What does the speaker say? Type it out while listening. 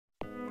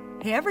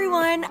Hey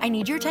everyone, I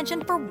need your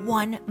attention for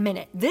 1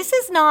 minute. This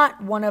is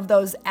not one of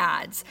those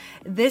ads.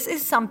 This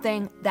is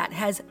something that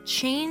has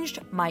changed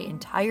my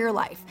entire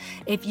life.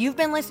 If you've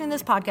been listening to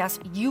this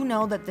podcast, you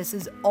know that this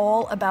is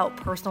all about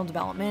personal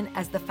development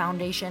as the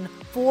foundation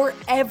for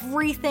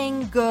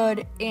everything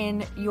good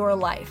in your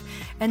life.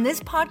 And this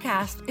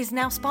podcast is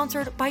now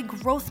sponsored by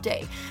Growth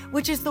Day,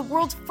 which is the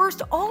world's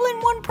first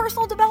all-in-one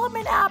personal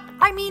development app.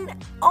 I mean,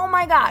 oh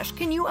my gosh,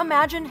 can you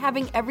imagine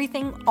having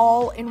everything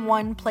all in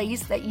one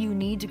place that you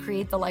need to create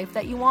the life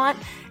that you want?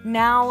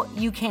 Now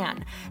you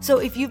can. So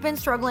if you've been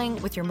struggling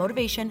with your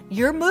motivation,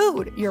 your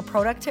mood, your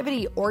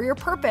productivity, or your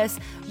purpose,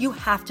 you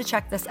have to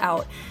check this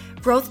out.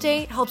 Growth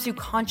Day helps you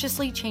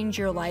consciously change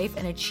your life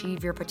and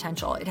achieve your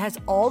potential. It has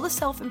all the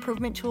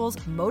self-improvement tools,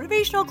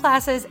 motivational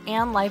classes,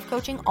 and life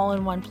coaching all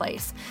in one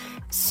place.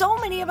 So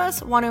many of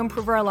us want to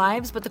improve our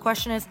lives, but the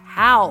question is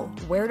how?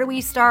 Where do we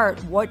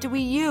start? What do we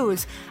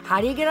use?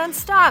 How do you get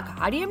unstuck?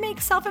 How do you make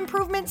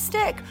self-improvement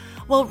stick?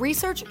 Well,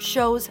 research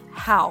shows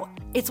how.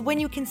 It's when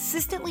you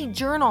consistently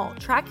journal,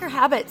 track your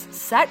habits,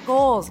 set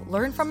goals,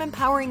 learn from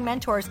empowering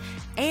mentors,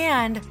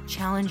 and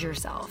challenge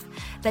yourself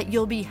that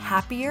you'll be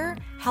happier,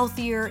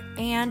 healthier,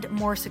 and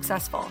more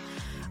successful.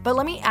 But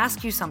let me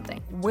ask you something.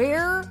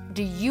 Where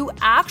do you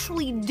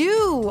actually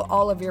do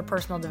all of your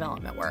personal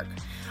development work?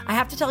 I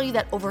have to tell you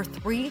that over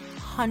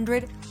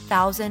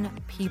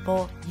 300,000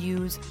 people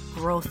use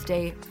Growth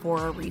Day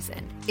for a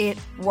reason. It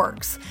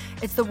works.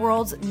 It's the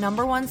world's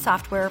 #1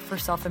 software for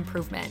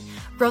self-improvement.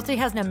 Growth Day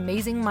has an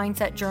amazing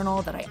mindset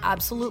journal that I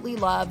absolutely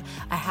love,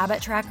 a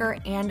habit tracker,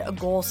 and a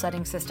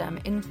goal-setting system.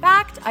 In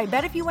fact, I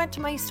bet if you went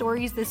to my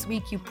stories this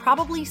week, you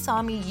probably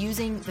saw me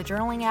using the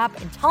journaling app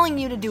and telling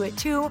you to do it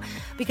too,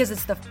 because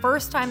it's the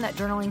first time that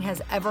journaling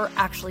has ever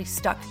actually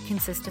stuck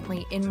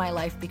consistently in my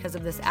life because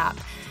of this app.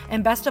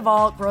 And best of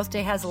all, Growth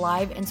Day has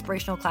live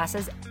inspirational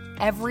classes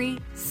every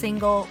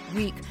single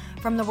week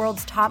from the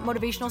world's top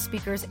motivational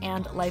speakers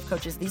and life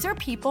coaches. These are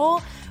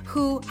people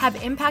who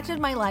have impacted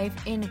my life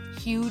in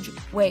huge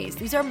ways.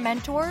 These are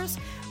mentors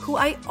who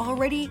I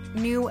already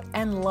knew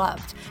and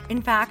loved.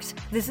 In fact,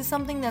 this is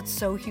something that's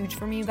so huge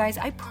for me, you guys.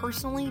 I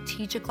personally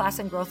teach a class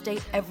in Growth Day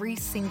every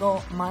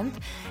single month,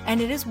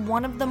 and it is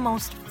one of the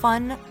most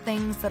fun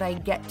things that I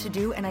get to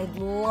do, and I'd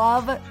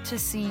love to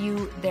see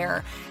you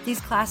there.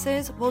 These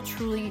classes will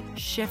truly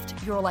shift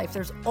your life.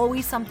 There's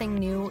always something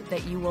new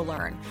that you will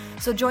learn.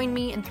 So join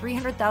me and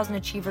 300,000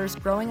 achievers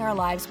growing our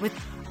lives with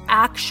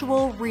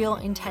actual real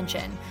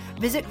intention.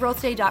 Visit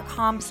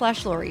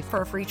growthday.com/Lori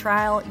for a free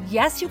trial.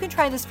 Yes, you can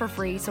try this for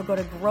free. So go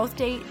to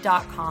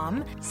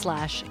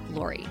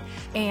growthday.com/Lori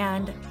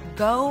and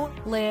go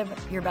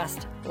live your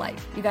best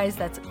life. You guys,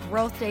 that's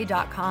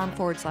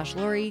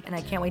growthday.com/Lori. And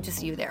I can't wait to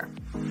see you there.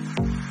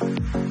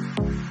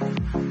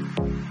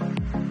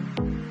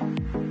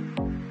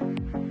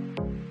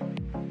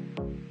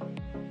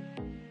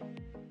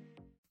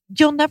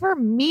 You'll never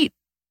meet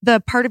the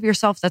part of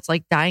yourself that's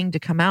like dying to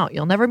come out.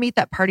 You'll never meet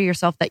that part of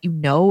yourself that you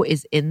know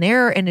is in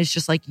there and is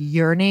just like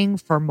yearning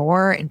for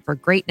more and for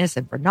greatness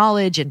and for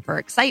knowledge and for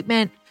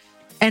excitement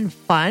and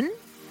fun.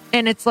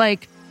 And it's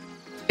like,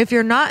 if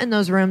you're not in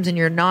those rooms and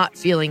you're not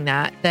feeling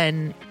that,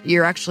 then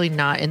you're actually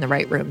not in the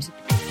right rooms.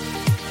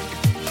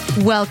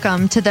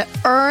 Welcome to the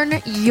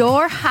Earn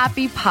Your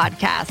Happy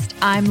podcast.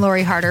 I'm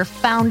Lori Harder,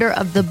 founder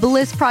of The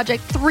Bliss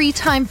Project,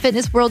 3-time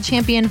fitness world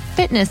champion,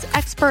 fitness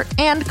expert,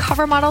 and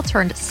cover model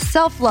turned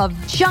self-love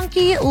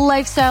junkie,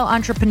 lifestyle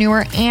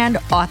entrepreneur, and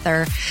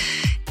author.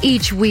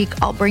 Each week,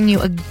 I'll bring you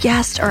a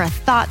guest or a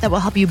thought that will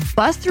help you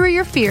bust through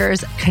your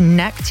fears,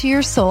 connect to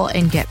your soul,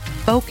 and get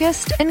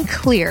focused and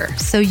clear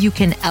so you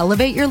can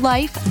elevate your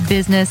life,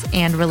 business,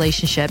 and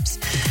relationships.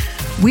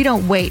 We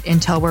don't wait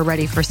until we're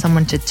ready for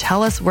someone to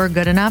tell us we're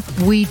good enough.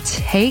 We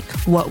take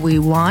what we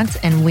want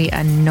and we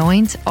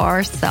anoint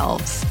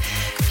ourselves.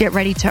 Get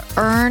ready to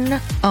earn,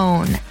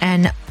 own,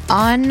 and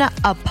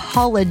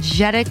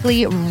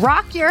unapologetically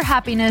rock your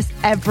happiness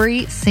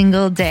every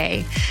single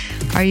day.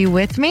 Are you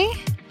with me?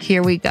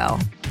 Here we go.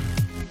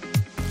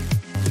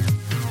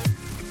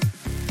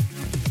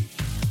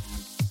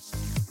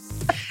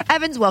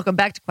 Evans, welcome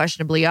back to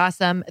Questionably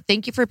Awesome.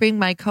 Thank you for being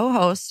my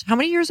co-host. How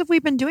many years have we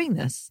been doing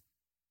this?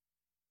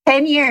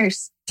 10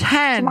 years.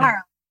 10.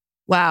 Tomorrow.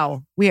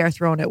 Wow. We are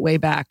throwing it way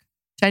back.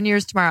 10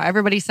 years tomorrow.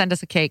 Everybody send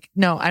us a cake.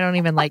 No, I don't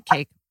even like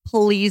cake.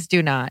 Please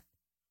do not.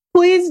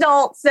 Please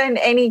don't send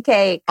any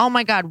cake. Oh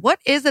my God. What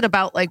is it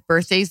about like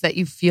birthdays that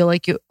you feel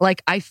like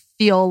I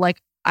feel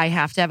like I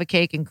have to have a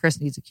cake and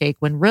Chris needs a cake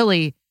when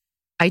really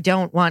I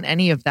don't want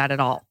any of that at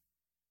all.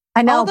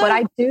 I know, but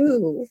I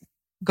do.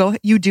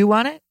 You do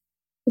want it?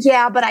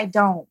 Yeah, but I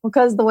don't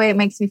because the way it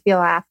makes me feel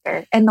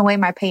after and the way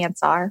my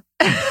pants are.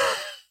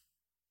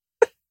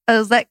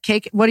 Is that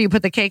cake? What do you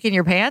put the cake in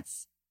your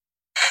pants?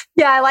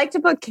 Yeah, I like to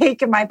put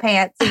cake in my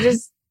pants.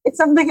 It's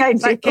something I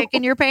do. Like cake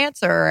in your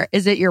pants, or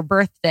is it your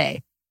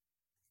birthday?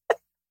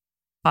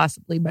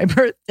 Possibly my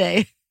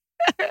birthday.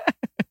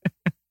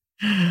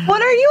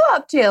 What are you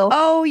up to?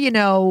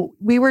 Oh,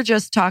 we were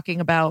just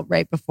talking about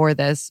right before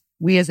this,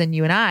 we as in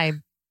you and I,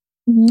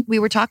 we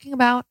were talking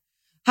about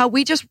how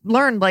we just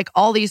learned like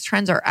all these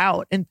trends are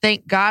out. And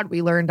thank God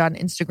we learned on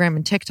Instagram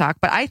and TikTok.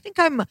 But I think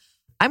I'm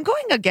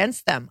going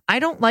against them. I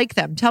don't like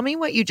them. Tell me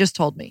what you just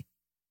told me.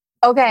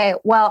 Okay,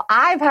 well,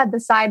 I've had the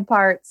side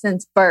part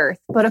since birth,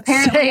 but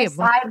apparently a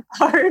side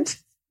part,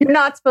 you're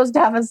not supposed to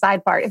have a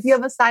side part. If you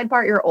have a side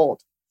part, you're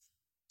old.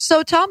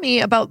 So tell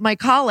me about my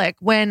colic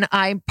when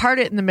I part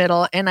it in the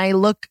middle and I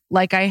look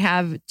like I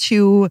have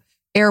 2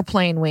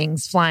 airplane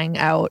wings flying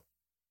out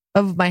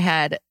of my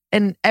head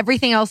and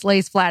everything else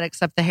lays flat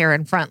except the hair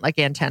in front like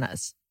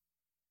antennas.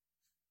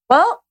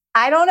 Well,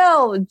 I don't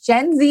know.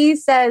 Gen Z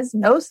says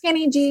no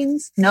skinny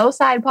jeans, no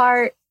side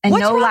part, and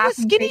What's no wrong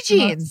laughing with skinny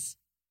jeans?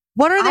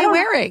 What are they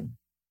wearing?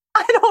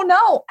 I don't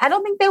know. I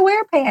don't think they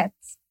wear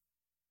pants.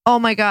 Oh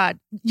my God.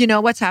 You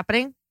know what's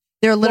happening?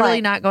 They're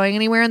literally not going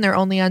anywhere and they're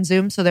only on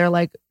Zoom. So they're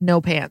like,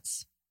 no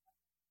pants.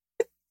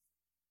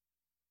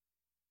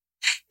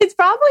 It's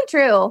probably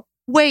true.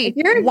 Wait,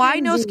 why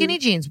no skinny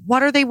jeans?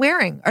 What are they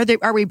wearing?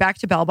 Are we back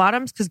to bell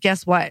bottoms? Because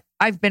guess what?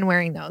 I've been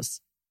wearing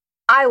those.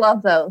 I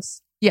love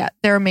those. Yeah,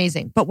 they're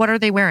amazing. But what are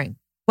they wearing?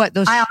 What,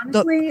 those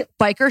the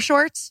biker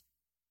shorts?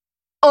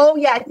 Oh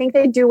yeah, I think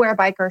they do wear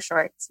biker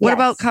shorts. What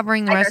about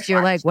covering the rest of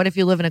your leg? What if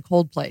you live in a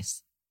cold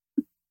place?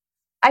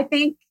 I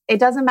think it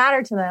doesn't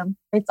matter to them.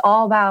 It's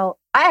all about,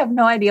 I have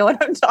no idea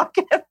what I'm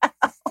talking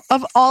about.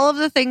 Of all of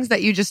the things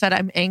that you just said,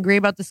 I'm angry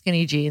about the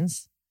skinny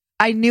jeans.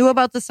 I knew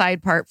about the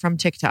side part from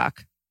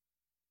TikTok.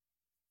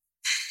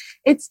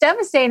 It's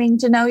devastating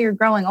to know you're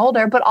growing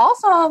older, but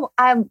also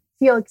I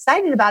feel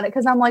excited about it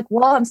because I'm like,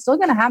 well, I'm still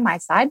going to have my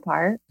side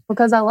part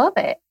because I love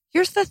it.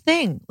 Here's the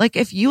thing. Like,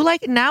 if you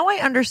like, now I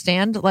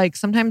understand, like,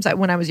 sometimes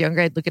when I was younger,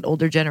 I'd look at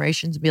older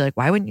generations and be like,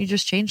 why wouldn't you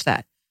just change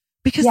that?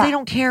 Because they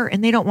don't care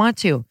and they don't want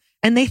to.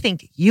 And they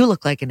think you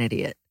look like an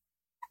idiot.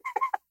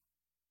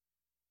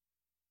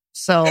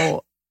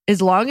 So as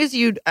long as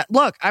you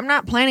look, I'm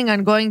not planning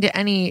on going to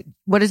any,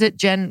 what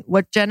Gen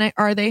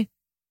are they?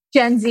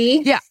 Gen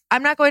Z. Yeah.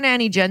 I'm not going to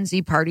any Gen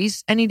Z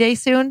parties any day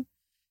soon.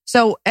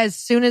 So as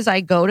soon as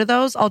I go to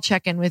those, I'll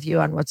check in with you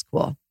on what's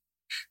cool.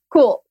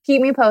 Cool.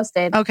 Keep me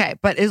posted. Okay.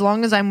 But as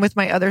long as I'm with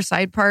my other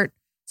side part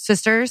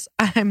sisters,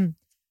 I'm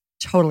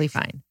totally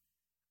fine.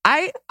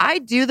 I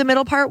do the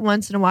middle part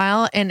once in a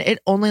while and it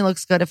only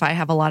looks good if I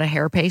have a lot of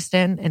hair paste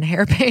in, and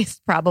hair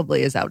paste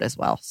probably is out as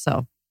well.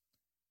 So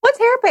what's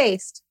hair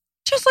paste?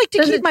 Just like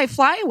to keep my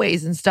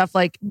flyaways and stuff,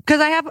 like, because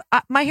I have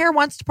my hair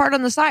wants to part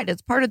on the side.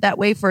 It's parted that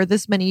way for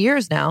this many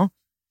years now.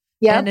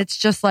 Yeah. And it's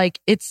just like,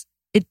 it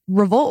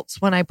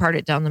revolts when I part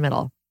it down the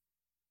middle.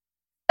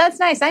 That's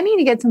nice. I need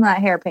to get some of that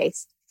hair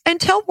paste.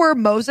 Until we're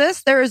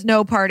Moses, there is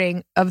no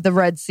parting of the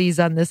Red Seas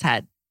on this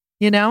head.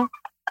 You know?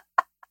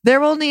 There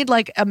will need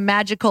like a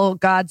magical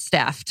God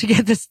staff to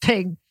get this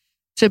thing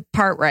to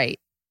part right.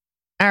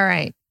 All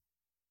right.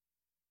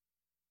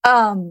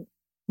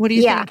 What do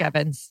you think,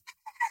 Evans?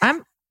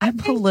 I'm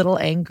a little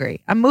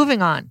angry. I'm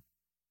moving on.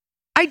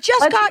 I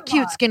just got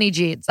cute skinny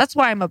jeans. That's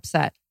why I'm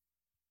upset.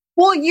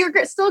 Well, you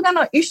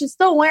should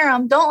still wear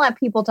them. Don't let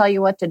people tell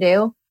you what to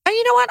do. And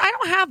you know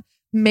what?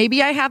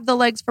 Maybe I have the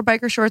legs for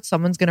biker shorts.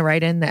 Someone's going to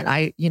write in that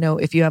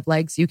if you have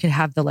legs, you can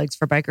have the legs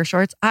for biker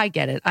shorts. I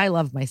get it. I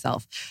love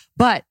myself.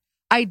 But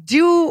I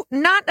do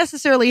not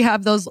necessarily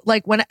have those,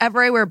 like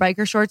whenever I wear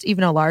biker shorts,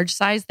 even a large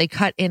size, they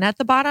cut in at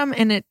the bottom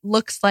and it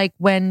looks like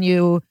when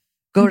you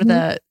go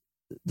to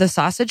the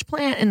sausage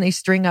plant and they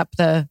string up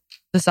the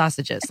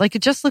sausages. Like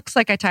it just looks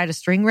like I tied a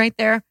string right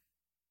there.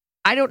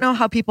 I don't know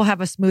how people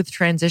have a smooth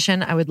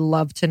transition. I would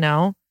love to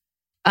know.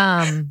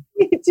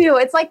 Me too.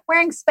 It's like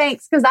wearing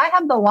Spanx because I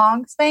have the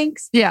long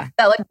Spanx. Yeah.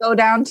 That like go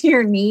down to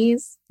your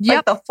knees. Yep.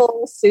 Like the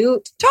full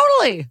suit.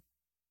 Totally.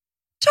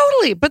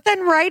 But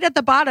then right at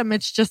the bottom,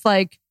 it's just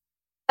like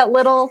that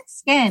little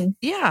skin.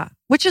 Yeah.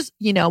 Which is,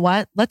 you know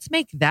what? Let's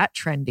make that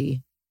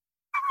trendy.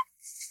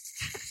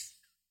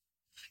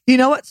 You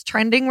know what's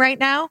trending right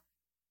now?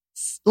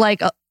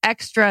 Like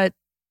extra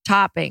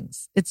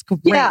toppings. It's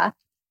great. Yeah.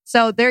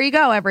 So there you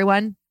go,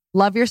 everyone.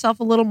 Love yourself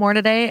a little more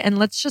today. And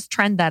let's just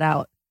trend that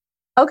out.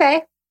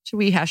 Okay. Should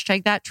we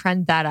hashtag that?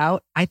 Trend that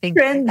out? I think.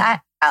 Trend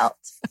that out.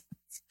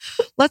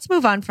 Let's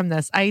move on from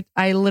this. I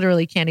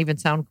literally can't even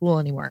sound cool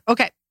anymore.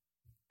 Okay.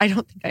 I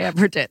don't think I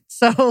ever did.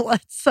 So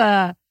let's,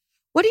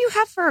 what do you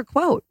have for a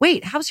quote?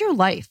 Wait, how's your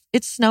life?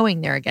 It's snowing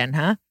there again,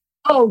 huh?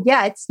 Oh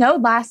yeah. It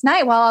snowed last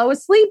night while I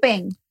was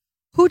sleeping.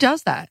 Who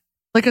does that?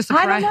 Like a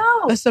surprise, I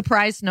don't know. A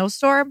surprise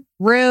snowstorm?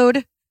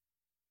 Rude.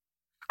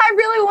 I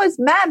really was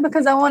mad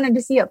because I wanted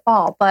to see it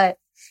fall, but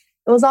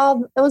it was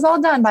all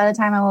done by the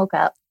time I woke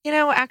up. You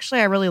know,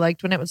 actually, I really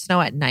liked when it would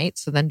snow at night.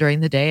 So then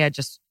during the day, I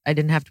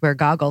didn't have to wear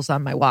goggles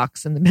on my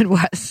walks in the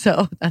Midwest.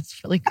 So that's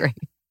really great.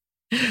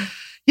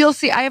 You'll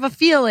see. I have a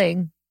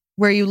feeling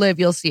where you live,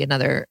 you'll see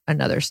another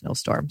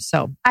snowstorm.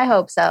 So I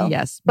hope so.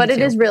 Yes, but it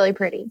is really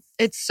pretty.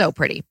 It's so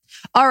pretty.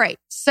 All right.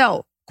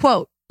 So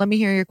quote. Let me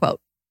hear your quote.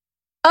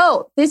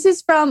 Oh, this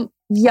is from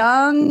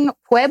Young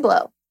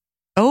Pueblo.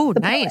 Oh,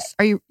 nice.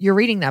 You're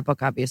reading that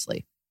book,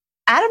 obviously.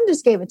 Adam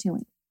just gave it to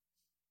me.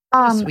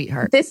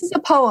 Sweetheart. This is a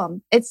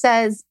poem. It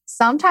says,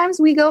 sometimes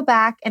we go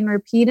back and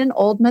repeat an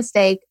old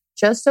mistake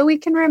just so we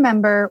can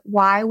remember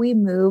why we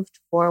moved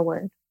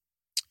forward.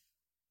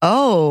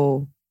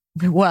 Oh,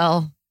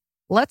 well,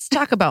 let's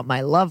talk about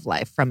my love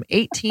life from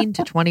 18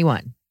 to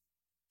 21.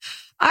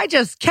 I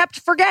just kept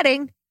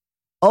forgetting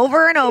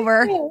over and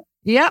over.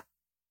 Yep.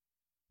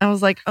 I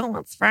was like, oh,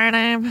 it's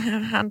Friday. I've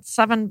had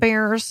 7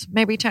 beers,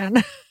 maybe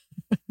 10.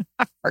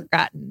 I've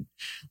forgotten.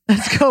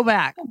 Let's go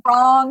back.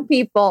 Wrong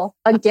people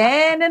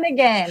again and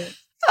again.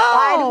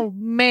 Oh,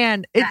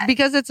 man. It's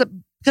because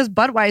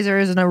Budweiser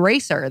is an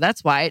eraser.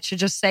 That's why it should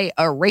just say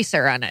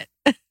eraser on it.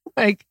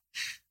 Like,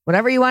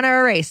 whatever you want to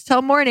erase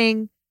till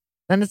morning,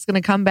 then it's going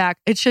to come back.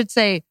 It should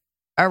say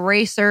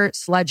eraser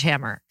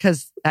sledgehammer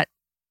because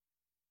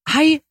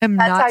I am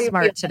not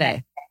smart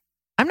today.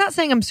 I'm not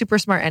saying I'm super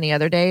smart any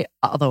other day,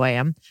 although I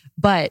am,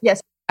 but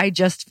yes, I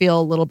just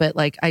feel a little bit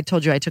like I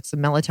told you I took some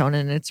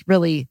melatonin and it's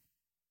really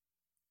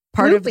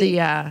part of the,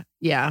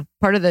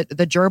 part of the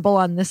gerbil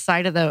on this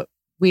side of the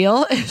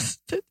wheel is,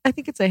 I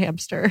think it's a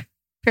hamster.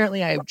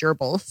 Apparently I have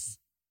gerbils.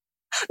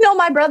 No,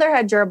 my brother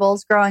had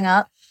gerbils growing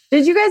up.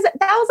 Did you guys, that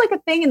was like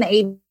a thing in the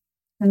 80s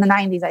and the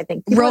 90s, I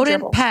think.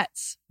 Rodent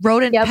pets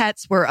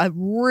were a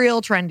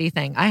real trendy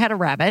thing. I had a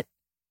rabbit.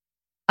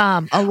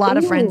 A lot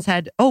of friends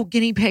had,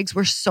 guinea pigs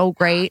were so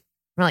great.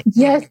 We're like,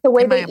 yes, the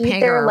way they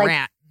eat their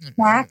like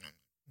snack.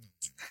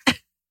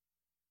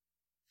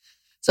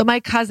 So my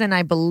cousin,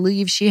 I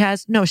believe she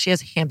has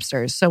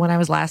hamsters. So when I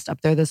was last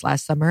up there this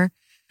last summer,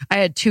 I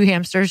had 2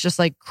 hamsters just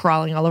like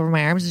crawling all over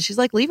my arms. And she's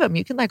like, leave them.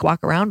 You can like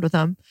walk around with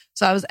them.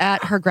 So I was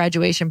at her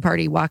graduation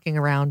party walking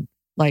around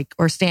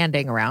or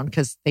standing around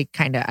because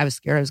I was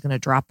scared I was going to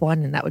drop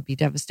one and that would be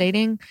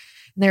devastating. And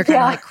they were kind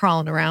of like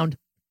crawling around.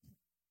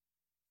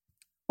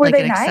 Were like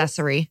they an nice?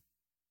 Accessory.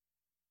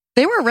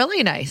 They were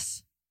really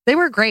nice. They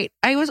were great.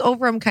 I was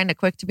over them kind of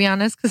quick, to be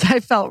honest, because I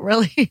felt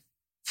really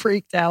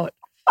freaked out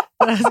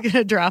that I was going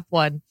to drop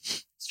one.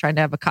 I was trying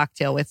to have a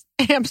cocktail with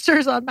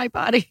hamsters on my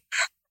body.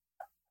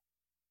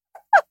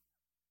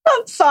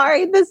 I'm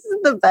sorry. This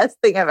is the best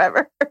thing I've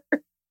ever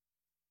heard.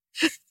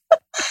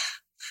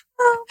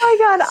 Oh my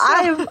God.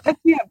 I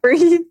can't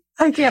breathe.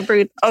 I can't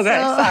breathe. Okay,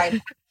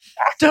 sorry.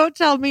 Don't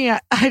tell me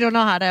I don't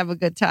know how to have a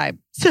good time.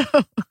 So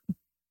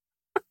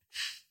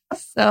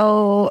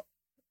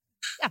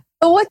yeah.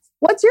 So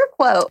what's your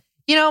quote?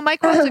 My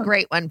quote's a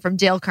great one from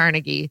Dale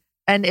Carnegie.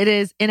 And it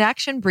is,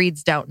 inaction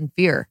breeds doubt and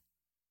fear.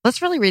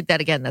 Let's really read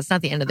that again. That's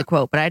not the end of the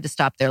quote, but I had to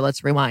stop there.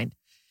 Let's rewind.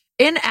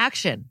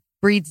 Inaction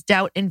breeds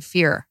doubt and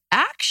fear.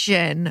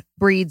 Action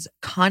breeds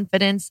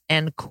confidence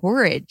and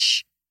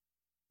courage.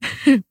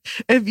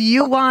 If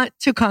you want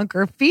to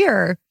conquer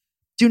fear,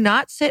 do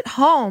not sit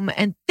home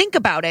and think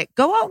about it.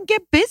 Go out and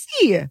get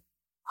busy.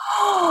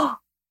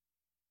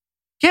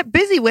 Get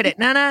busy with it.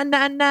 Na na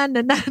na na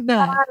na na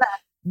na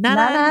na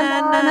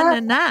na na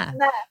na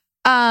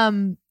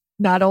na.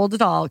 Not old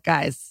at all,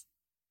 guys.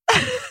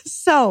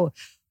 So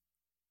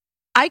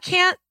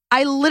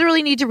I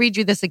literally need to read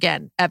you this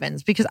again,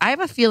 Evans, because I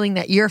have a feeling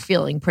that you're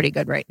feeling pretty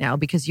good right now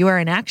because you are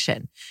in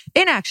action.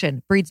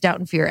 Inaction breeds doubt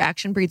and fear.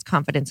 Action breeds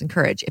confidence and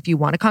courage. If you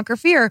want to conquer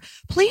fear,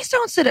 please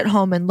don't sit at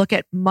home and look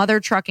at Mother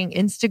Trucking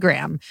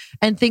Instagram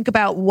and think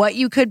about what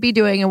you could be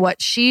doing and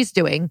what she's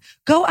doing.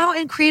 Go out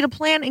and create a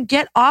plan and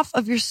get off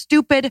of your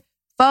stupid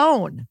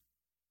phone.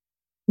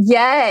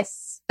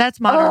 Yes.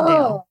 That's modern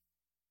Dale.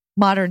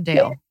 Modern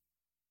Dale.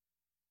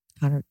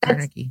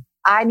 Carnegie.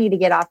 I need to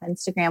get off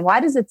Instagram. Why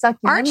does it suck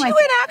you in? Aren't you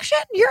in action?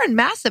 You're in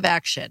massive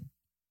action.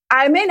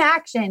 I'm in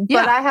action,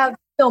 but I have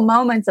still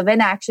moments of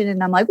inaction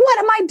and I'm like, what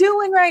am I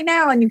doing right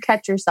now? And you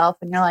catch yourself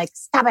and you're like,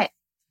 stop it.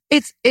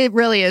 It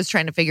really is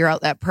trying to figure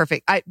out that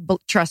perfect.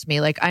 Trust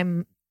me, like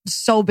I'm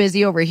so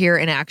busy over here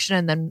in action.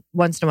 And then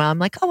once in a while I'm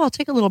like, I'll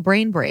take a little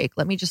brain break.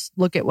 Let me just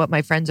look at what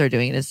my friends are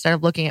doing. And instead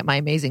of looking at my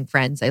amazing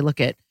friends, I look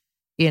at,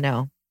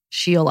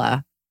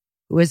 Sheila,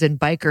 who is in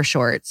biker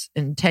shorts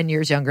and 10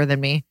 years younger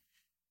than me.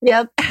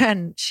 Yep.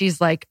 And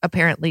she's like,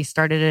 apparently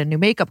started a new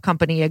makeup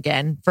company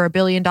again for $1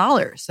 billion.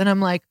 And I'm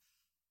like,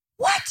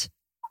 what?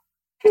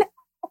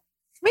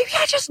 Maybe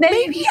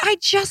I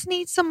just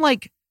need some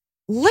like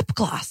lip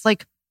gloss.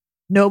 Like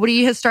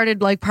nobody has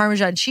started like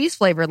Parmesan cheese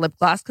flavored lip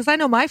gloss because I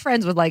know my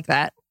friends would like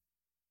that.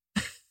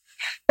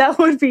 That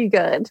would be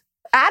good.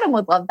 Adam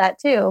would love that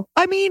too.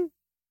 I mean,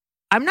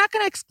 I'm not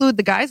going to exclude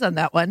the guys on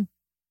that one.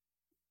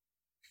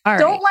 All right.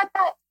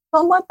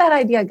 Don't let that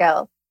idea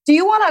go. Do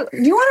you want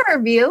a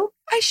review?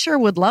 I sure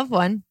would love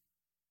one.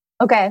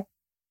 Okay.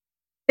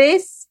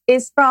 This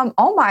is from,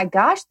 oh my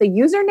gosh, the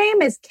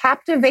username is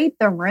Captivate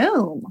the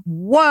Room.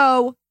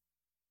 Whoa.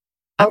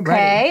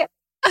 Okay.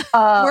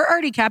 We're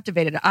already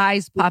captivated.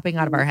 Eyes popping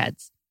out of our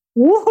heads.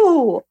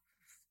 Woo.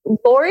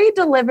 Lori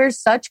delivers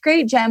such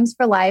great gems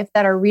for life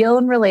that are real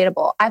and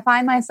relatable. I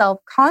find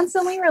myself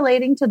constantly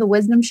relating to the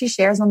wisdom she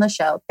shares on the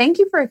show. Thank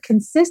you for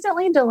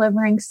consistently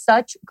delivering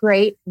such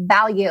great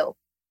value.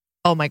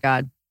 Oh my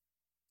God.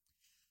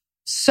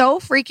 So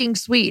freaking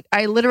sweet.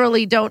 I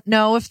literally don't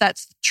know if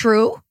that's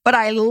true, but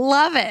I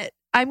love it.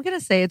 I'm going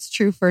to say it's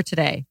true for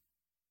today.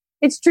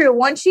 It's true.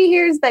 Once she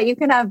hears that you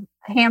can have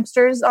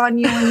hamsters on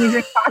you when you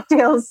drink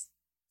cocktails,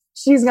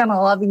 she's going to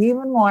love you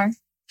even more.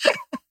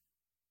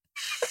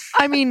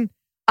 I mean,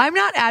 I'm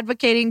not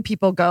advocating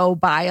people go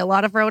buy a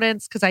lot of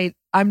rodents because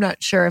I'm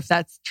not sure if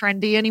that's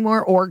trendy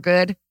anymore or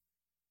good.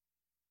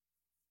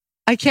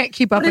 I can't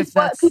keep up But with it's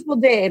what people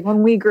did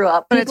when we grew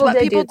up. But it's what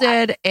people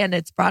did, and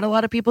it's brought a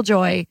lot of people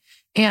joy.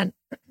 And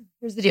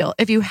here's the deal.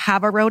 If you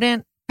have a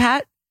rodent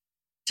pet,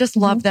 just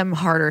love them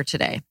harder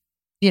today.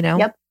 You know?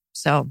 Yep.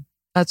 So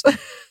that's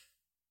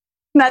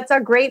a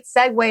great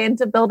segue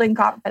into building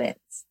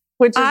confidence,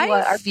 which is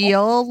what I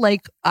feel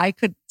like I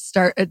could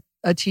start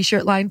a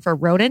t-shirt line for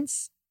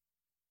rodents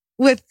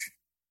with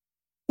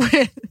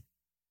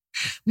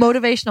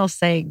motivational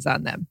sayings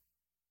on them.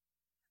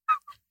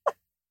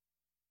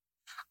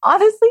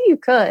 Honestly, you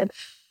could.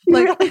 You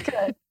Like, really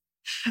could.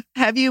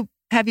 Have you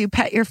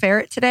pet your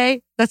ferret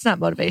today? That's not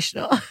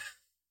motivational.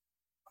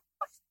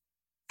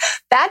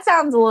 That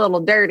sounds a little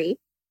dirty.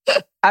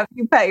 Have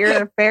you pet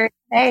your ferret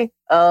today?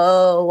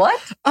 Oh,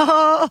 what?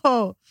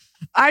 Oh,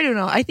 I don't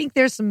know. I think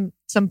there's some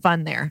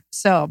fun there.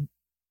 So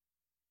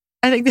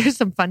I think there's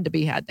some fun to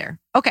be had there.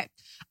 Okay.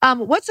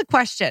 What's the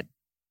question?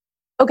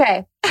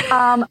 Okay.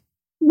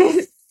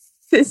 This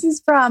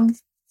is from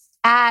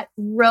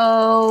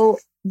 @Rolity.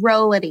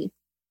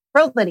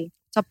 Rolity.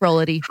 What's up,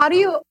 Rolity? How do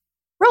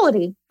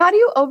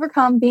you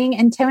overcome being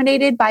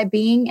intimidated by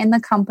being in the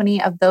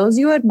company of those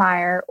you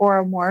admire or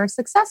are more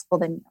successful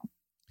than you?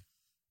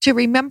 To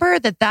remember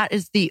that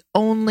is the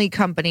only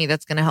company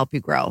that's going to help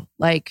you grow.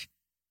 Like,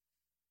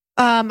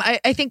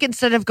 I think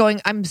instead of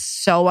going, I'm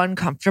so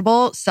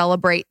uncomfortable,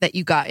 celebrate that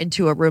you got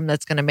into a room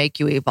that's going to make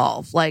you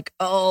evolve. Like,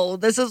 oh,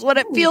 this is what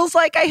it feels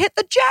like. I hit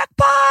the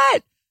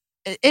jackpot.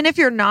 And if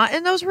you're not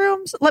in those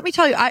rooms, let me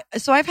tell you,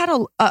 I've had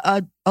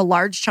a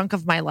large chunk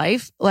of my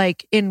life,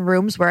 like in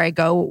rooms where I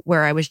go,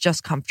 where I was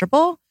just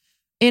comfortable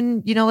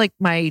in, like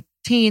my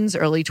teens,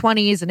 early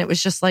 20s. And it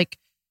was just like,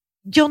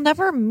 you'll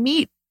never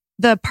meet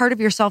the part of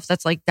yourself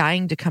that's like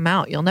dying to come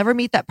out. You'll never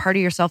meet that part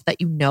of yourself that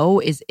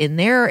is in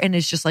there and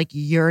is just like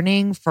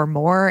yearning for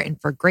more and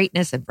for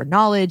greatness and for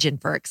knowledge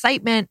and for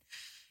excitement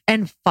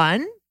and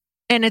fun.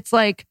 And it's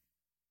like,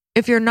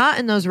 if you're not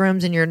in those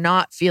rooms and you're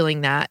not feeling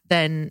that,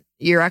 then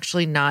you're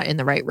actually not in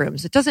the right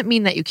rooms. It doesn't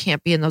mean that you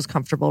can't be in those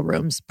comfortable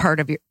rooms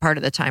part of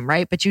the time,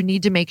 right? But you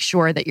need to make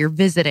sure that you're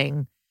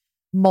visiting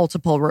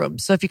multiple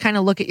rooms. So if you kind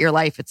of look at your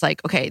life, it's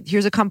like, okay,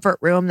 here's a comfort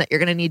room that you're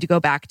going to need to go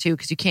back to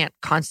because you can't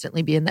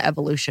constantly be in the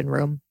evolution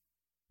room.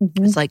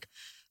 Mm-hmm. It's like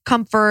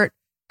comfort,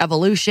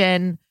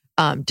 evolution,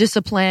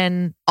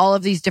 discipline, all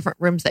of these different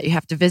rooms that you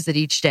have to visit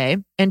each day.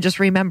 And just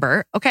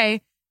remember,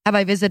 okay, have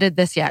I visited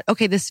this yet?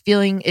 Okay, this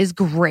feeling is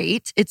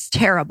great. It's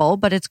terrible,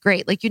 but it's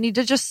great. Like you need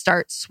to just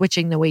start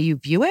switching the way you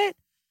view it.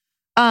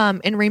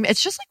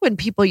 It's just like when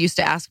people used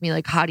to ask me,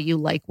 like, how do you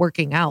like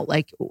working out?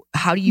 Like,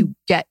 how do you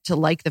get to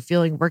like the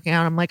feeling of working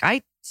out? I'm like,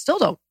 I still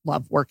don't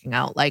love working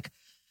out. Like,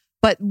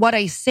 but what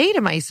I say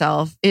to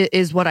myself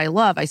is what I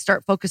love. I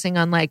start focusing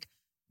on like,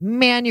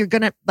 man, you're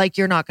not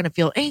going to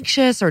feel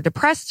anxious or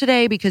depressed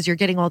today because you're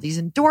getting all these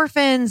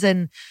endorphins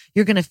and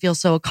you're going to feel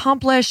so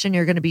accomplished and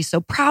you're going to be so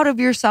proud of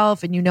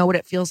yourself. And you know what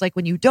it feels like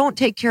when you don't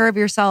take care of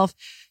yourself.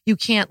 You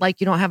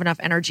don't have enough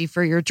energy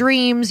for your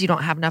dreams. You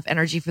don't have enough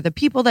energy for the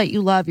people that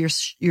you love.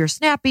 You're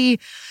snappy.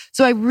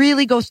 So I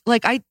really go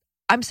like,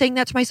 I'm saying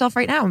that to myself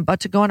right now. I'm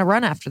about to go on a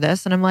run after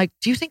this. And I'm like,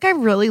 do you think I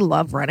really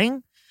love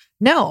running?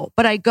 No,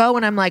 but I go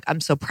and I'm like, I'm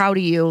so proud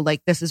of you.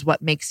 Like, this is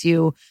what makes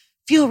you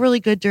feel really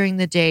good during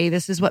the day.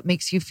 This is what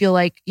makes you feel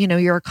like,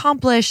 you're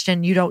accomplished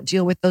and you don't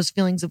deal with those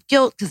feelings of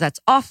guilt because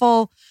that's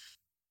awful.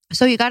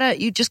 So you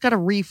just gotta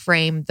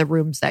reframe the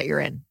rooms that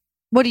you're in.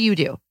 What do you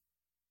do?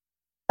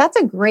 That's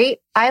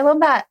I love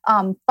that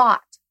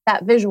thought,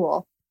 that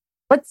visual.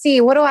 Let's see,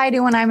 what do I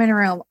do when I'm in a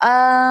room?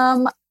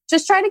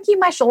 Just try to keep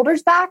my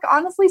shoulders back.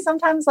 Honestly,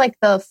 sometimes like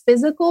the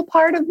physical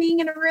part of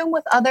being in a room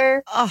with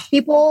other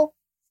people.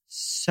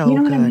 So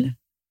good. I mean?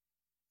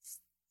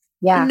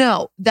 Yeah.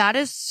 No, that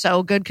is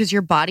so good because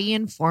your body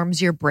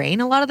informs your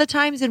brain a lot of the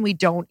times and we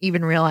don't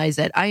even realize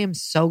it. I am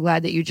so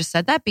glad that you just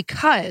said that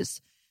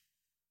because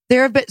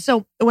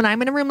so when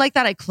I'm in a room like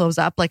that, I close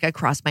up, like I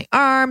cross my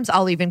arms.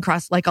 I'll even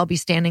cross, like I'll be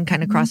standing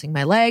kind of crossing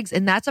my legs.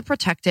 And that's a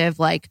protective,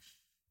 like,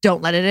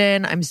 don't let it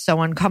in. I'm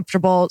so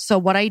uncomfortable.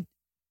 So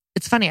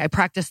it's funny, I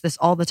practice this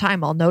all the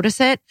time. I'll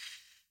notice it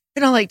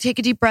and I'll like take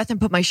a deep breath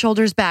and put my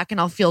shoulders back and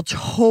I'll feel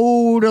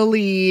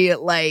totally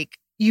like,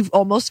 you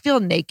almost feel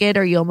naked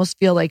or you almost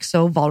feel like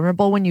so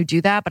vulnerable when you do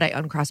that. But I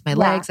uncross my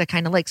legs. I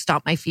kind of like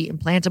stomp my feet and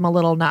plant them a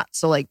little, not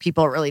so like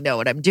people really know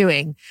what I'm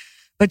doing,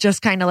 but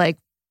just kind of like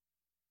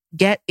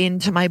get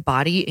into my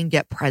body and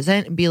get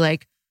present and be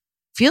like,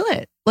 feel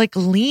it, like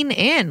lean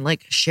in,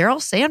 like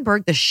Sheryl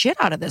Sandberg the shit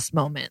out of this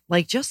moment.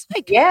 Like, just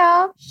like,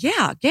 yeah,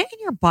 get in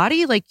your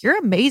body. Like, you're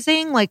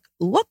amazing. Like,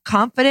 look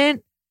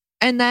confident.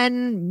 And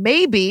then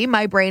maybe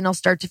my brain will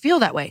start to feel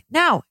that way.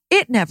 Now,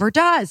 it never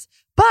does,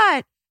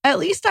 but at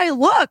least I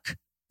look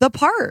the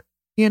part,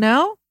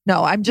 No,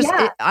 I'm just,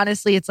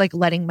 honestly, it's like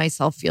letting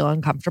myself feel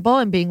uncomfortable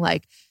and being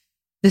like,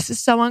 this is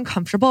so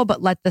uncomfortable,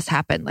 but let this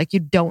happen. Like, you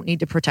don't need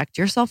to protect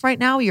yourself right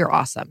now. You're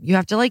awesome. You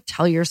have to like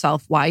tell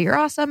yourself why you're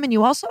awesome. And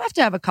you also have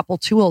to have a couple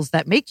tools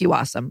that make you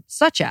awesome,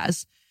 such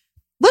as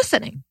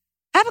listening.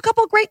 have a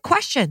couple great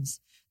questions.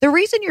 The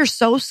reason you're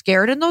so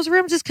scared in those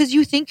rooms is because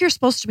you think you're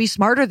supposed to be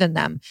smarter than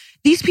them.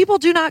 These people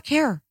do not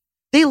care.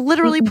 They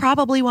literally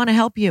probably want to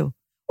help you,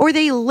 or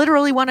they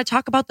literally want to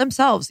talk about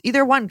themselves.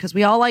 Either one, because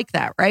we all like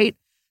that, right?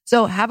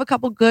 So have a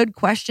couple good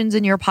questions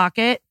in your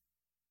pocket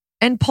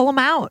and pull them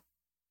out.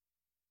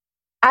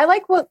 I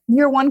like what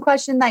your one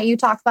question that you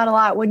talk about a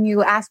lot when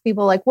you ask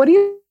people, like, what are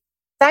you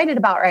excited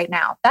about right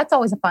now? That's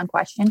always a fun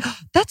question.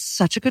 That's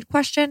such a good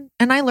question.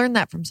 And I learned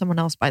that from someone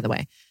else, by the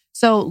way.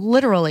 So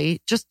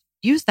literally just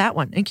use that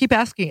one and keep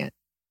asking it.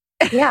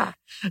 Yeah.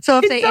 So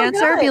if they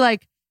answer, be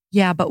like,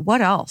 yeah, but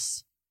what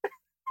else?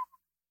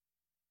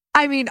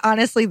 I mean,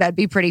 honestly, that'd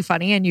be pretty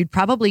funny. And you'd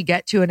probably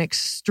get to an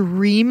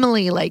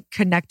extremely like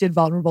connected,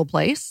 vulnerable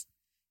place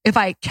if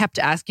I kept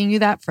asking you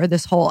that for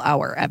this whole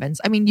hour,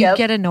 Evans. I mean, you'd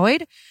get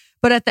annoyed,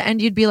 but at the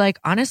end, you'd be like,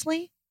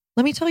 honestly,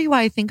 let me tell you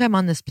why I think I'm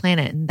on this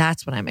planet. And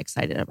that's what I'm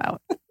excited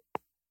about. Do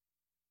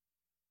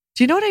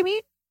you know what I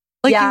mean?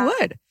 Like you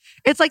would.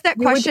 It's like that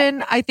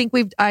question. I think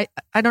I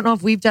don't know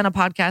if we've done a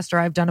podcast or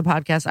I've done a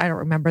podcast. I don't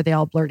remember. They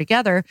all blur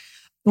together.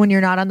 When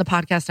you're not on the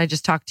podcast, I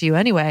just talk to you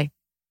anyway.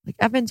 Like,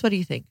 Evans, what do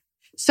you think?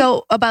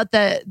 So about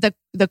the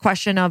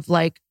question of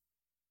like,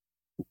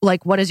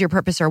 what is your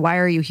purpose or why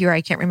are you here? I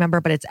can't remember,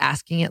 but it's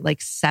asking it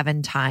like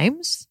 7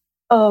 times.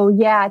 Oh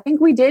yeah. I think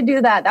we did do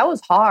that. That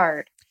was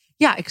hard.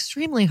 Yeah.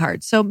 Extremely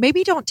hard. So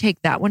maybe don't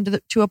take that one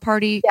to a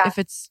party if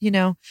it's,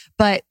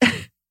 but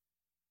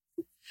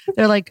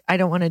they're like, I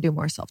don't want to do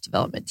more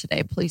self-development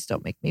today. Please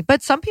don't make me.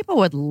 But some people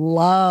would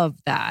love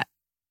that.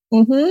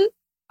 Mm-hmm.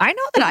 I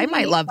know that I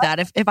might love that.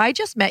 If I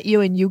just met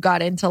you and you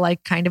got into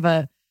like kind of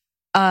a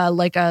I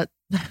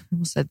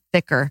almost said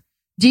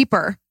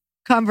deeper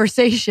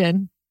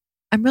conversation.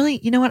 I'm really,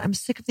 you know what? I'm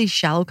sick of these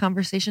shallow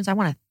conversations. I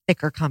want a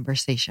thicker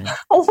conversation. I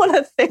want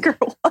a thicker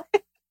one.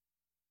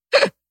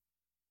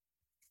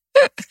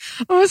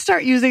 I'm going to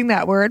start using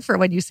that word for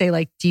when you say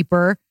like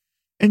deeper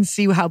and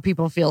see how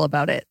people feel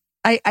about it.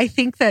 I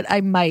think that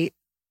I might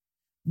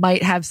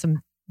have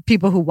some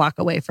people who walk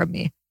away from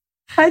me.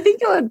 I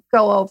think it would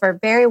go over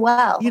very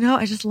well.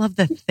 I just love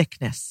the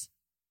thickness.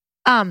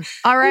 All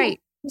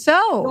right. So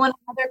you want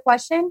another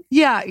question?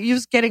 Yeah. You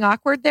was getting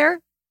awkward there?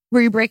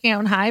 Were you breaking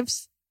out in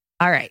hives?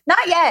 All right.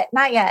 Not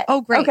yet.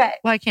 Oh, great. Okay.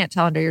 Well, I can't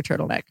tell under your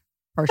turtleneck.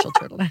 Partial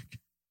turtleneck.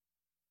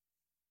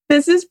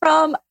 This is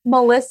from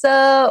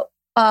Melissa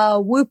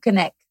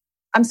Wukanik.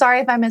 I'm sorry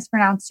if I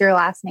mispronounced your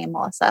last name,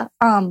 Melissa.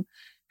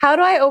 How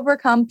do I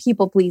overcome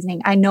people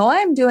pleasing? I know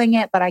I'm doing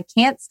it, but I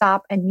can't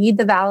stop and need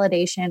the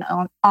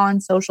validation on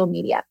social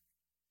media.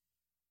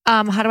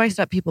 How do I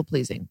stop people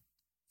pleasing?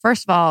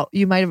 First of all,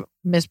 you might have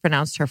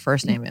mispronounced her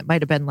first name. It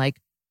might have been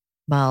like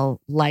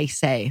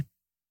Melissa.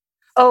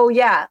 Oh,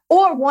 yeah.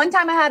 Or one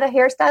time I had a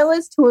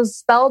hairstylist who was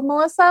spelled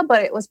Melissa,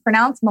 but it was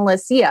pronounced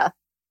Melissa.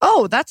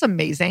 Oh, that's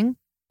amazing.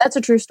 That's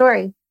a true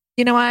story.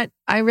 You know what?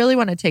 I really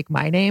want to take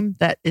my name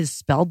that is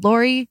spelled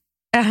Lori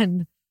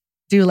and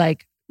do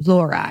like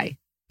Lori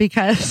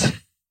because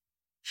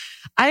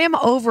I am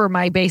over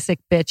my basic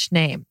bitch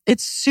name.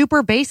 It's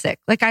super basic.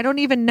 Like, I don't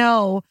even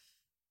know.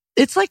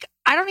 It's like,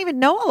 I don't even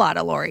know a lot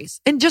of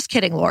Loris. And just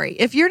kidding, Lori.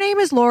 If your name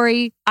is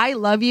Lori, I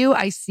love you.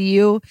 I see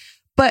you.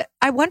 But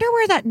I wonder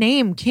where that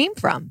name came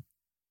from.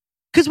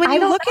 Because when you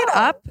look it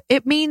up,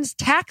 it means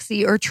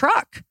taxi or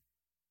truck.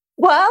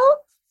 Well,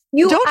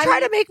 don't try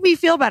to make me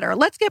feel better.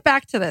 Let's get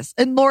back to this.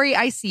 And Lori,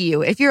 I see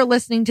you. If you're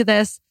listening to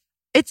this,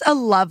 it's a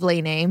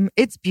lovely name.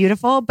 It's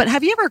beautiful. But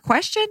have you ever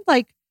questioned,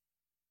 like,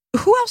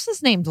 who else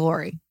is named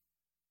Lori?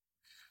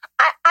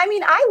 I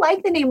mean, I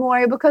like the name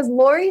Lori because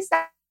Lori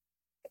said,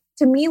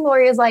 to me,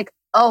 Lori is like,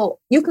 oh,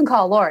 you can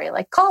call Lori.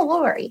 Like, call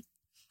Lori.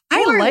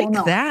 I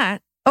like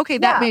that. Okay,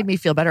 that made me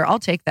feel better. I'll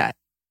take that.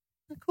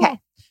 Cool. Okay.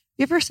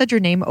 You ever said your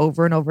name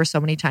over and over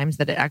so many times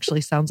that it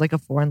actually sounds like a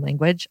foreign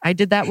language? I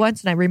did that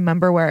once and I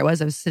remember where I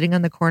was. I was sitting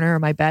on the corner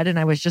of my bed and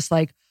I was just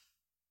like,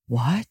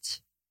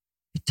 what?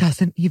 It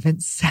doesn't even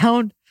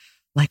sound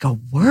like a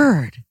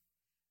word.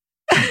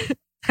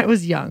 I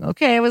was young.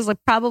 Okay. I was like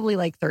probably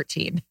like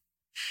 13.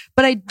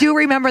 But I do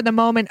remember the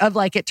moment of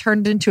like it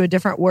turned into a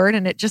different word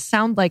and it just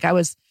sounded like I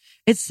was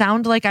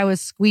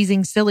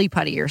squeezing silly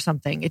putty or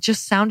something. It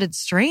just sounded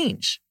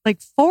strange, like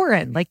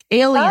foreign, like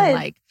alien,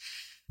 like.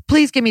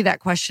 Please give me that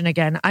question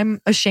again.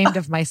 I'm ashamed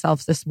of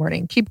myself this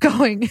morning. Keep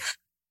going.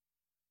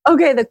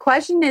 Okay, the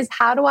question is,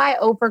 how do I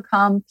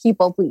overcome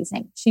people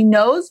pleasing? She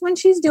knows when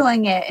she's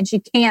doing it and she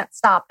can't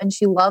stop and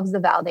she loves the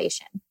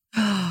validation.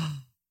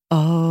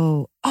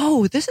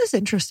 Oh, this is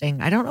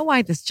interesting. I don't know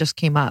why this just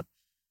came up,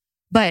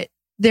 but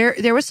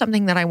there was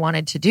something that I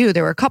wanted to do.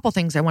 There were a couple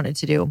things I wanted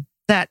to do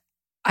that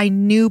I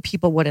knew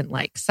people wouldn't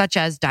like, such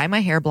as dye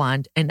my hair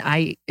blonde. And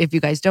if you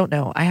guys don't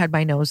know, I had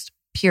my nose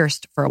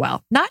pierced for a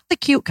while. Not the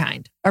cute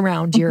kind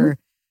around your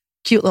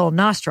cute little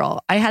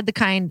nostril. I had the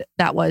kind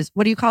that was,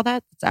 what do you call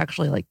that? It's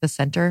actually like the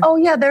center. Oh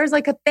yeah, there's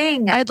like a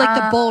thing. I had like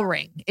the bull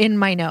ring in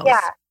my nose. Yeah.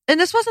 And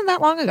this wasn't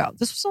that long ago.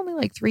 This was only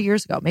like 3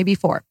 years ago, maybe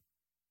 4.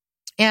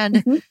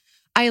 And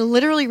I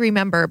literally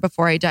remember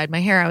before I dyed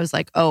my hair, I was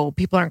like, oh,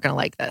 people aren't going to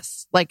like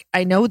this. Like,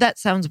 I know that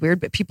sounds weird,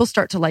 but people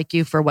start to like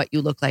you for what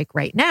you look like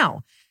right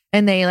now.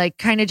 And they like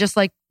kind of just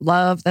like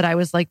love that I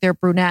was like their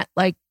brunette,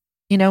 like,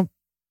 you know,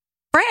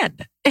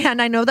 friend.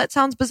 And I know that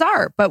sounds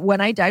bizarre, but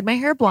when I dyed my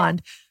hair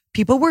blonde,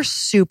 people were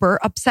super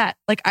upset.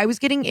 Like I was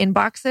getting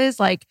inboxes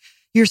like,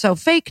 you're so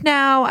fake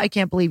now. I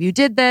can't believe you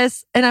did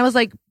this. And I was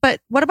like, but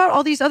what about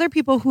all these other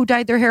people who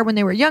dyed their hair when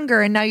they were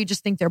younger and now you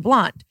just think they're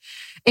blonde?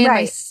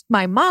 And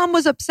my mom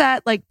was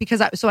upset, like,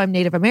 because I'm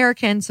Native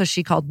American. So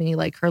she called me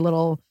like her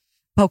little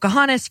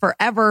Pocahontas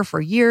forever,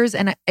 for years.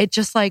 And it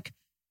just like,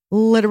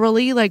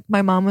 literally, like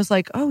my mom was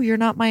like, oh, you're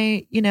not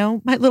my, you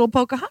know, my little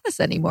Pocahontas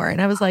anymore.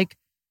 And I was like,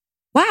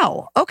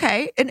 wow,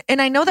 okay. And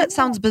I know that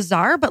sounds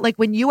bizarre, but like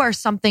when you are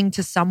something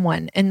to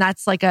someone and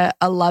that's like a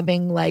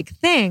loving like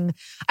thing,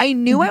 I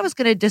knew I was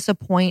going to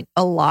disappoint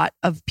a lot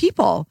of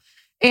people.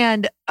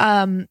 And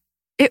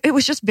it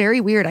was just very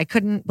weird. I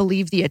couldn't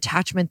believe the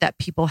attachment that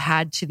people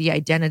had to the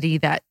identity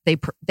that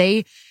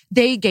they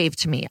gave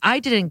to me. I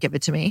didn't give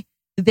it to me.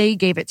 They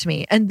gave it to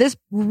me. And this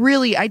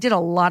really, I did a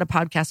lot of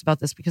podcasts about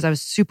this because I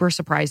was super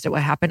surprised at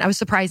what happened. I was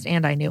surprised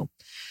and I knew.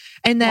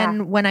 And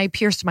then when I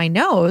pierced my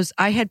nose,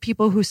 I had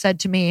people who said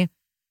to me,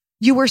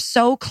 you were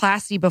so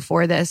classy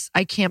before this.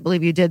 I can't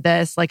believe you did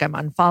this. Like I'm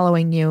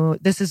unfollowing you.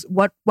 This is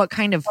what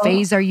kind of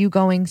phase are you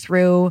going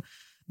through?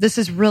 This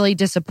is really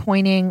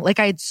disappointing. Like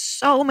I had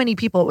so many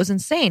people. It was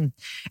insane.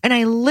 And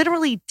I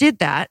literally did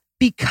that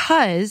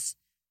because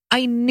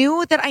I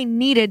knew that I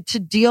needed to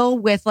deal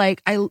with,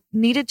 like, I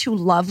needed to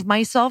love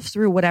myself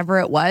through whatever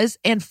it was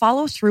and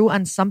follow through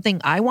on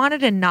something I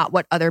wanted and not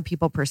what other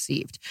people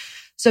perceived.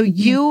 So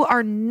you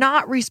are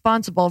not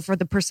responsible for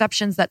the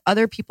perceptions that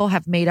other people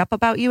have made up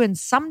about you. And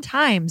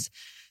sometimes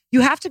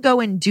you have to go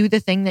and do the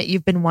thing that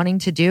you've been wanting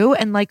to do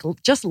and like,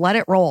 just let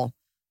it roll,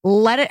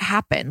 let it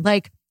happen.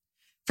 Like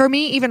for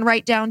me, even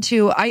right down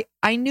to,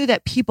 I knew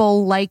that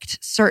people liked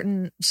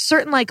certain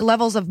like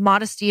levels of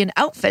modesty and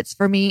outfits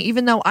for me,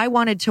 even though I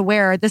wanted to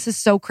wear, this is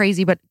so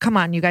crazy, but come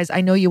on, you guys,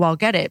 I know you all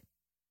get it.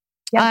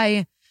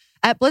 Yeah.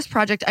 At Bliss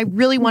Project, I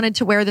really wanted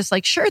to wear this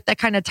like shirt that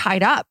kind of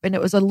tied up. And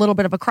it was a little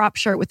bit of a crop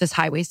shirt with this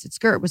high-waisted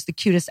skirt. It was the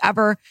cutest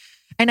ever.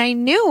 And I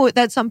knew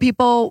that some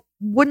people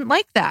wouldn't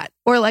like that.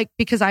 Or like,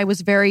 because I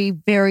was very,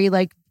 very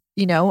like,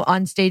 you know,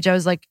 on stage, I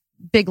was like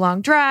big,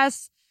 long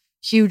dress,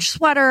 huge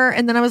sweater.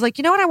 And then I was like,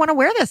 you know what? I want to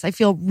wear this. I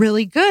feel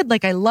really good.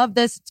 Like, I love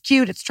this. It's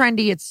cute. It's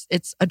trendy.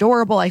 It's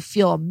adorable. I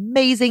feel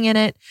amazing in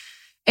it.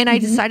 And I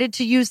decided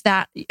to use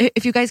that.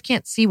 If you guys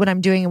can't see what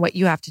I'm doing and what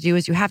you have to do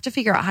is you have to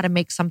figure out how to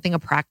make something a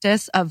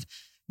practice of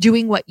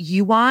doing what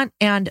you want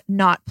and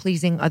not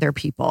pleasing other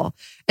people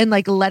and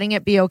like letting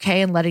it be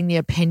okay and letting the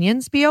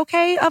opinions be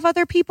okay of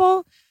other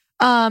people,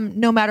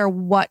 no matter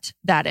what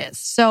that is.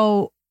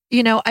 So,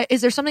 you know,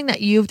 is there something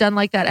that you've done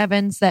like that,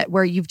 Evans, that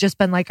where you've just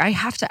been like, I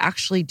have to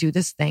actually do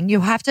this thing.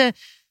 You have to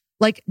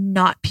like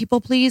not people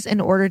please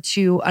in order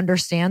to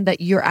understand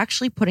that you're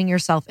actually putting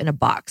yourself in a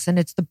box and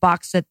it's the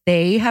box that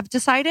they have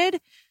decided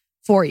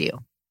for you.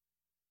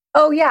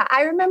 Oh yeah.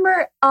 I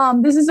remember,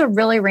 this is a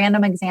really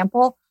random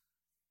example,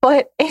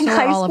 but in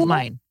high school, all of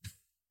mine.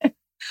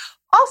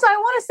 Also, I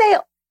want to say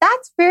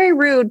that's very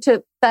rude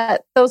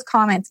that those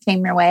comments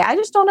came your way. I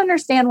just don't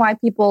understand why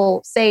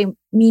people say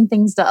mean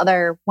things to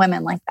other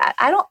women like that.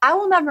 I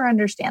will never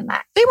understand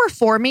that. They were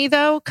for me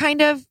though,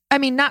 kind of. I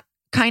mean, not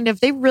kind of,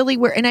 they really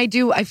were. And I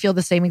feel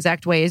the same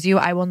exact way as you.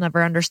 I will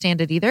never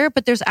understand it either.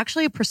 But there's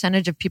actually a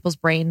percentage of people's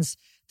brains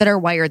that are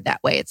wired that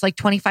way. It's like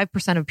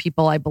 25% of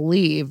people, I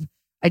believe.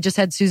 I just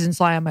had Susan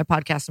Sly on my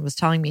podcast and was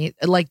telling me,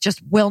 like,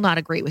 just will not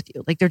agree with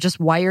you. Like, they're just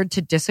wired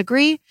to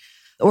disagree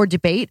or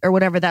debate or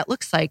whatever that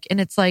looks like.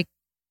 And it's like,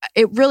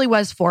 it really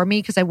was for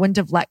me because I wouldn't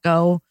have let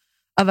go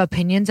of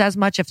opinions as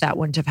much if that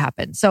wouldn't have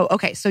happened. So,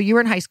 okay. So you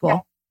were in high school. Yeah.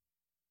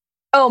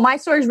 Oh, my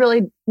story's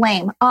really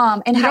lame.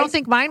 And you don't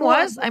think mine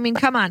was? I mean,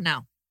 come on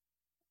now.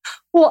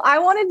 Well, I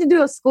wanted to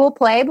do a school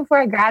play before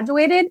I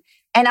graduated.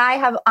 And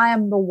I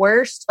am the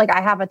worst. Like,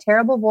 I have a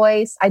terrible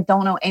voice. I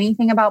don't know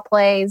anything about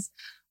plays,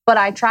 but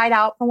I tried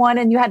out for one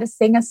and you had to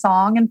sing a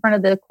song in front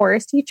of the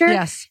chorus teacher.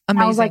 Yes.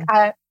 Amazing. I was like,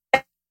 I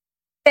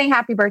sang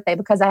happy birthday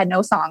because I had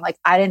no song. Like,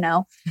 I didn't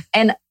know.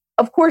 And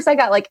of course I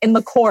got like in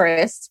the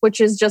chorus,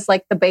 which is just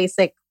like the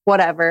basic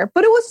whatever,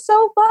 but it was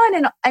so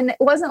fun. And it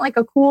wasn't like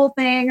a cool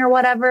thing or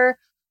whatever,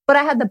 but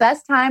I had the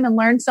best time and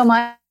learned so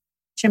much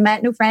and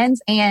met new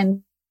friends.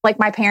 And like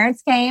my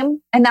parents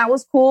came and that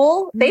was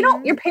cool. They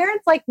don't, your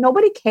parents, like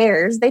nobody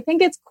cares. They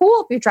think it's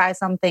cool if you try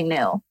something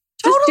new.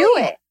 Just do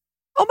it.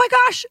 Oh my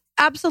gosh.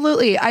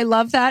 Absolutely. I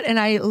love that. And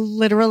I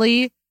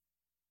literally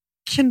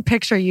can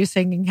picture you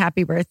singing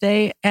happy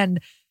birthday. And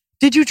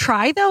did you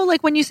try though?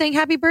 Like when you sang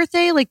happy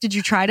birthday, like, did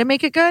you try to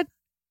make it good?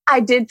 I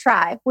did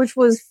try, which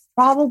was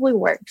probably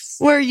worse.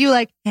 Were you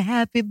like,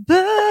 happy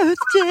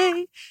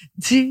birthday,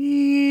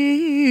 dear?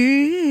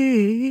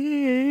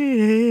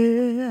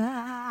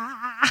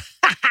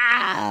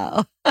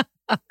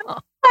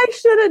 I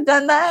should have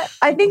done that.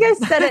 I think I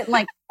said it in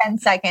like 10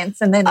 seconds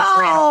and then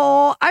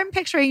oh, I'm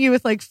picturing you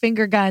with like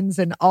finger guns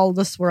and all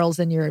the swirls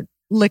in your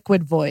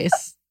liquid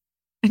voice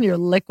and your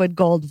liquid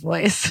gold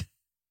voice.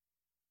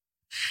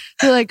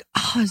 You're like,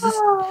 oh, is this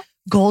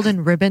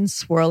golden ribbon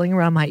swirling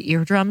around my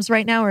eardrums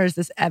right now? Or is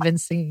this Evan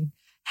singing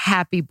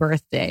happy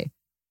birthday?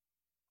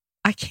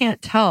 I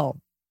can't tell.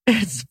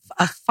 It's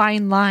a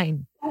fine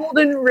line.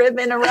 Golden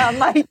ribbon around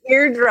my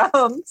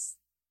eardrums.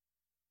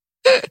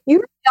 You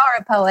are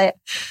a poet.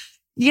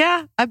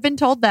 Yeah, I've been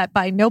told that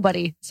by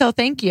nobody. So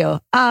thank you.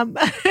 I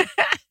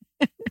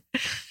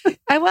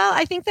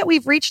think that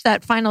we've reached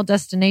that final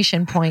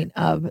destination point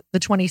of the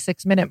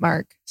 26-minute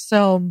mark.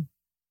 So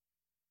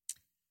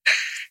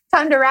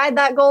time to ride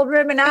that gold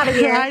ribbon out of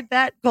here. Ride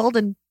that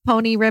golden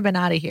pony ribbon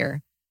out of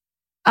here.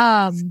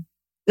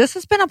 This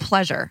has been a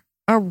pleasure,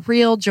 a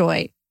real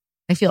joy.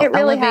 I feel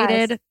really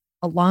elevated,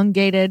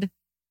 elongated,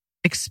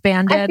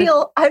 expanded.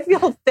 I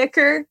feel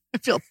thicker. I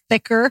feel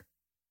thicker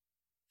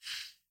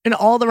in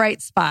all the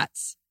right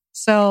spots.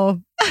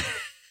 So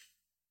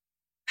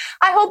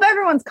I hope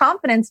everyone's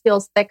confidence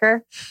feels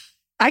thicker.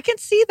 I can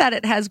see that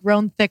it has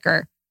grown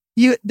thicker.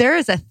 There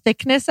is a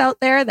thickness out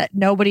there that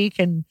nobody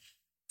can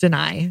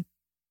deny.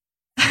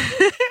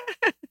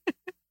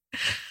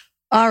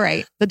 All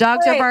right. The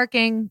dogs are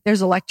barking.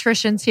 There's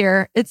electricians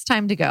here. It's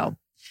time to go.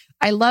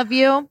 I love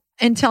you.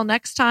 Until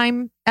next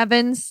time,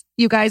 Evans,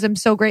 you guys, I'm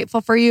so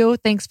grateful for you.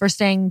 Thanks for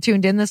staying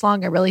tuned in this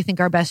long. I really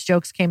think our best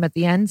jokes came at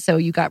the end, so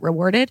you got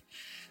rewarded.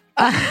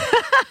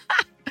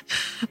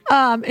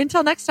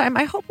 Until next time,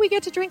 I hope we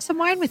get to drink some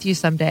wine with you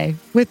someday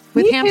with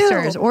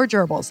hamsters or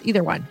gerbils,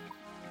 either one.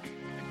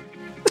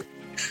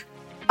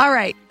 All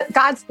right.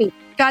 Godspeed.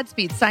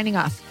 Godspeed. Signing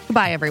off.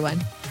 Goodbye,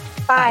 everyone.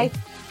 Bye.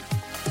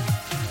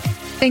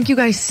 Thank you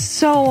guys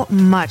so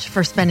much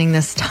for spending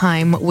this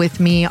time with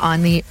me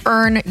on the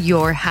Earn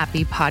Your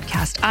Happy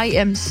podcast. I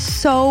am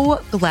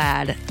so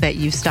glad that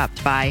you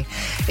stopped by.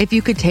 If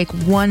you could take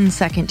 1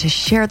 second to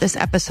share this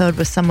episode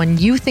with someone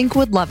you think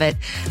would love it,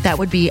 that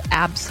would be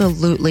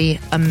absolutely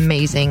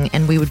amazing,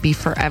 and we would be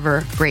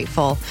forever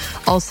grateful.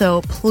 Also,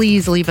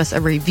 please leave us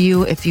a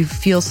review if you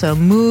feel so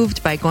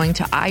moved by going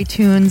to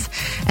iTunes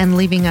and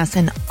leaving us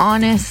an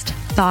honest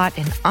thought,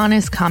 an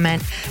honest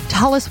comment.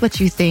 Tell us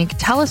what you think.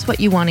 Tell us what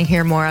you want to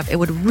hear more of. It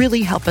would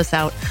really help us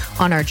out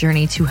on our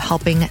journey to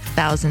helping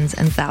thousands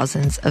and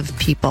thousands of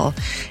people.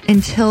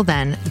 Until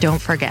then, don't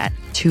forget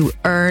to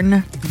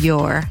earn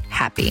your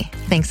happy.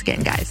 Thanks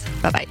again, guys.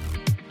 Bye-bye.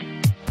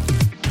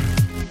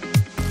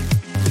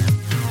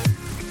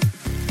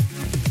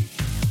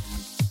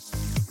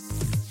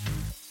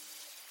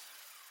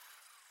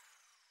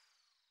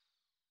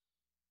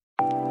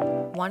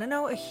 Want to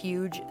know a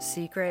huge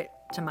secret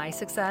to my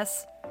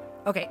success?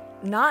 Okay,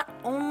 not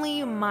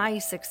only my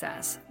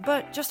success,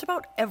 but just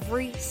about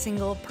every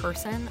single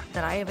person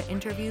that I have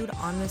interviewed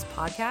on this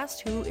podcast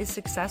who is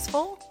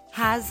successful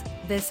has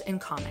this in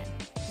common.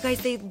 You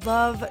guys, they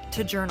love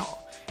to journal.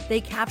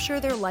 They capture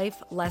their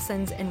life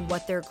lessons and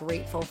what they're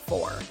grateful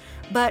for.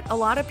 But a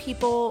lot of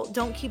people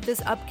don't keep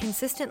this up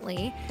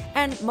consistently.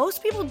 And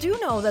most people do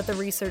know that the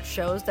research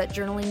shows that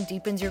journaling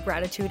deepens your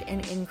gratitude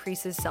and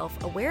increases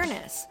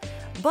self-awareness.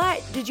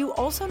 But did you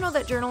also know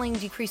that journaling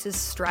decreases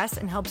stress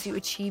and helps you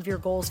achieve your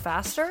goals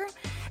faster?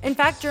 In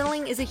fact,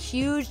 journaling is a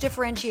huge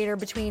differentiator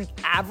between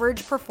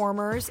average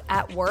performers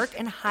at work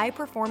and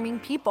high-performing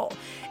people.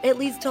 It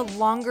leads to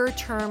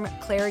longer-term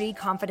clarity,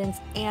 confidence,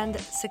 and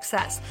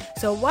success.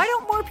 So why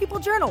don't more people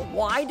journal?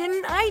 Why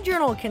didn't I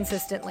journal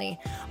consistently?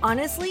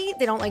 Honestly,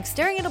 they don't like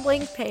staring at a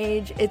blank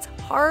page. It's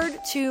hard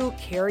to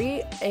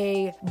carry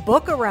a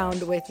book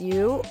around with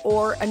you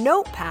or a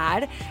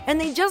notepad,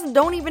 and they just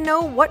don't even know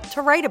what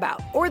to write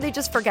about, or they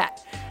just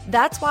forget.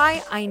 That's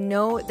why I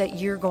know that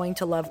you're going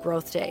to love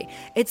Growth Day.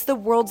 It's the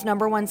world's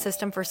 #1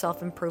 system for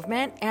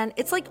self-improvement, and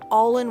it's like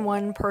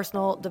all-in-one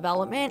personal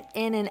development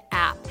in an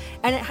app.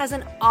 And it has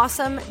an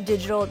awesome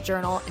digital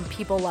journal, and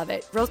people love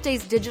it. Growth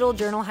Day's digital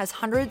journal has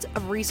hundreds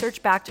of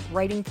research-backed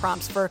writing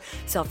prompts for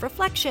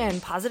self-reflection,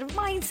 positive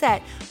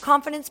mindset,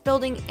 confidence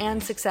building,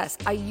 and success.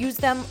 I use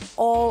them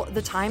all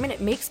the time, and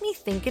it makes me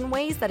think in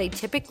ways that I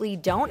typically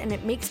don't, and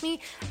it makes me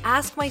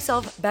ask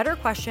myself better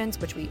questions,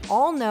 which we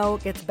all know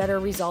gets better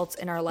results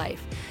in our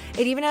life.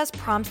 It even has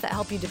prompts that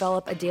help you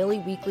develop a daily,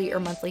 weekly, or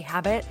monthly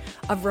habit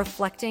of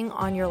reflecting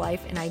on your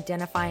life and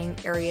identifying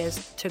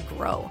areas to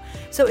grow.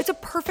 So it's a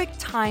perfect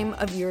time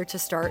of year to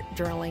start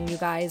journaling, you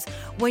guys.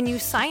 When you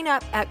sign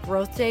up at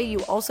Growth Day,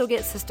 you also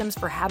get systems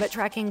for habit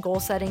tracking, goal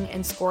setting,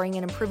 and scoring,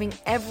 and improving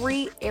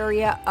every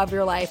area of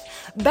your life.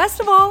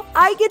 Best of all,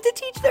 I get to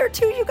teach there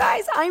too, you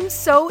guys. I'm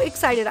so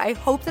excited. I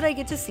hope that I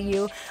get to see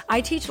you.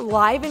 I teach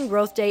live in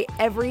Growth Day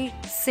every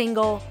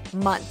single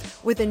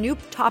month with a new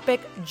topic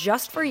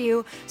just for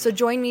you. So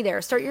join me there.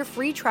 Start your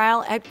free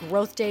trial at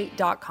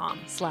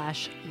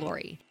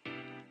growthday.com/Lori.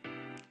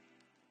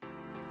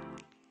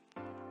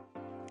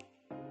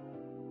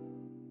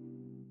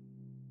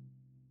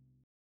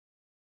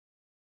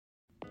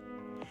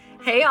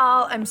 Hey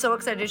all, I'm so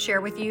excited to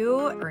share with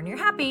you, Earn Your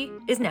Happy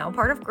is now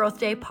part of Growth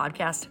Day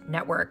Podcast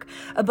Network.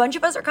 A bunch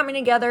of us are coming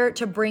together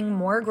to bring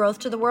more growth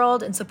to the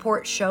world and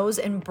support shows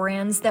and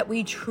brands that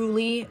we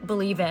truly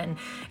believe in.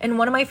 And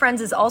one of my friends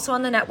is also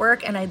on the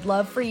network, and I'd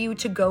love for you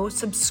to go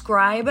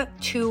subscribe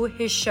to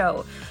his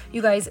show.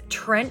 You guys,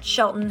 Trent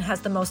Shelton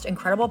has the most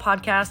incredible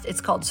podcast. It's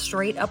called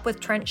Straight Up with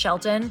Trent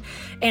Shelton,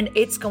 and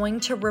it's going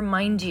to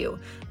remind you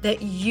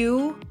that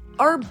you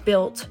are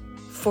built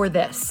for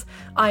this.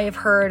 I have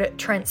heard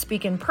Trent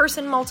speak in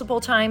person multiple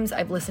times.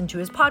 I've listened to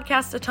his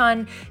podcast a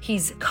ton.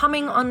 He's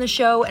coming on the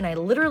show, and I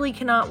literally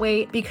cannot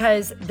wait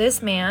because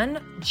this man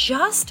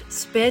just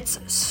spits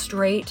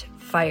straight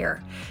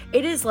fire.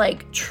 It is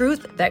like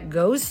truth that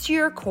goes to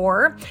your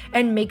core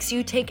and makes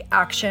you take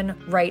action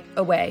right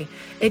away.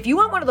 If you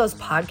want one of those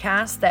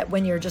podcasts that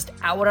when you're just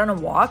out on a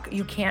walk,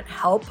 you can't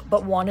help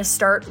but want to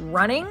start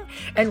running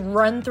and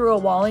run through a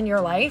wall in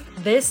your life,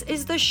 this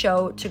is the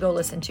show to go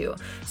listen to.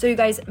 So you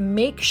guys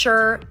make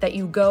sure that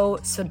you go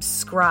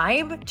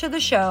subscribe to the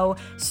show,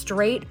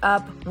 Straight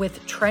Up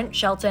with Trent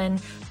Shelton.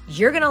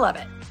 You're going to love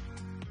it.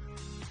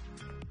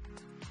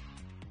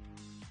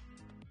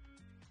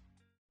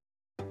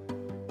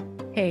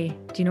 Hey,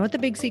 do you know what the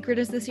big secret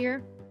is this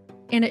year?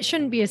 And it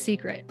shouldn't be a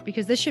secret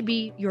because this should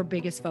be your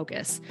biggest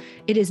focus.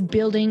 It is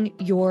building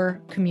your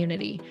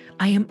community.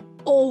 I am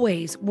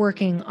always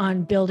working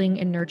on building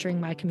and nurturing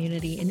my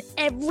community, and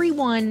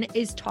everyone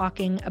is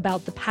talking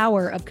about the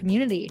power of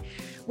community.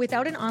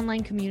 Without an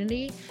online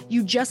community,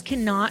 you just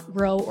cannot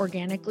grow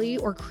organically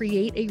or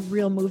create a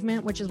real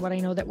movement, which is what I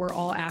know that we're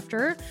all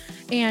after.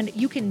 And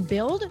you can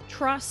build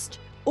trust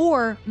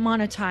or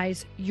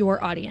monetize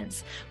your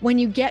audience. When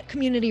you get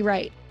community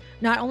right,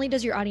 not only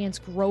does your audience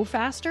grow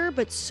faster,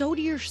 but so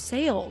do your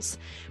sales.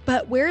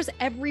 But where's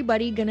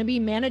everybody going to be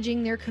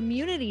managing their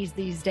communities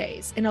these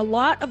days? And a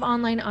lot of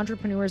online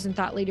entrepreneurs and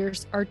thought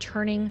leaders are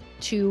turning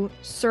to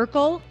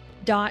Circle.so.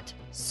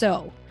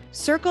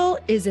 Circle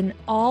is an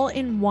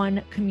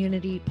all-in-one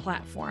community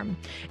platform.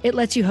 It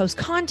lets you host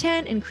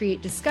content and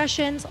create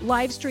discussions,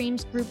 live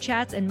streams, group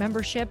chats, and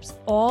memberships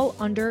all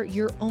under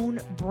your own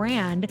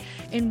brand.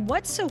 And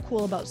what's so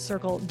cool about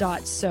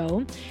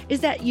Circle.so is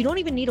that you don't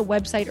even need a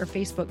website or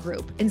Facebook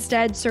group.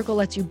 Instead, Circle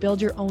lets you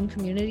build your own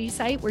community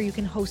site where you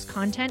can host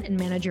content and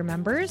manage your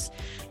members.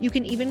 You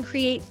can even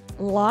create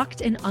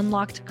locked and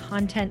unlocked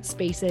content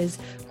spaces,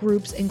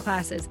 groups, and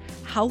classes.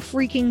 How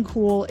freaking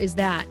cool is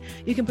that?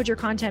 You can put your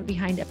content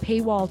behind a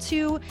paywall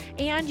too,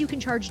 and you can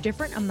charge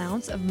different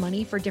amounts of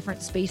money for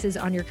different spaces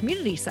on your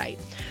community site.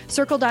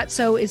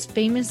 Circle.so is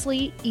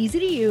famously easy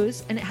to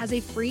use, and it has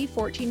a free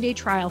 14-day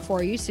trial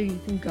for you, so you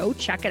can go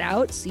check it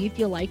out, see if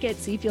you like it,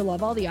 see if you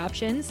love all the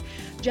options.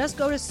 Just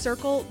go to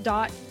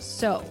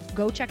Circle.so.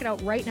 Go check it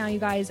out right now, you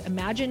guys.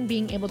 Imagine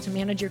being able to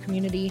manage your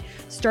community,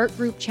 start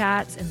group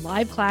chats and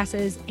live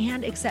classes,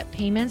 and accept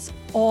payments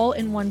all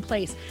in one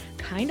place.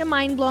 Kind of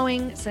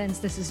mind-blowing since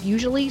this is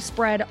usually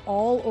spread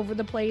all over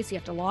the place. You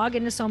have to log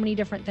into so many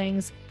different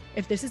things.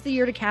 If this is the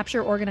year to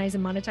capture, organize,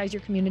 and monetize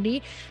your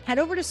community, head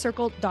over to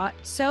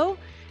Circle.so.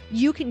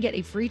 You can get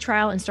a free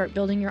trial and start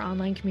building your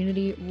online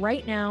community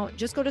right now.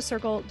 Just go to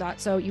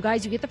Circle.so. You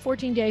guys, you get the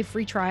 14-day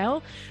free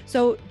trial.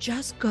 So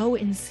just go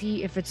and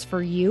see if it's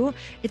for you.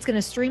 It's going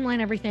to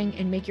streamline everything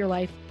and make your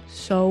life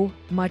so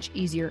much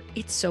easier.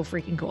 It's so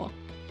freaking cool.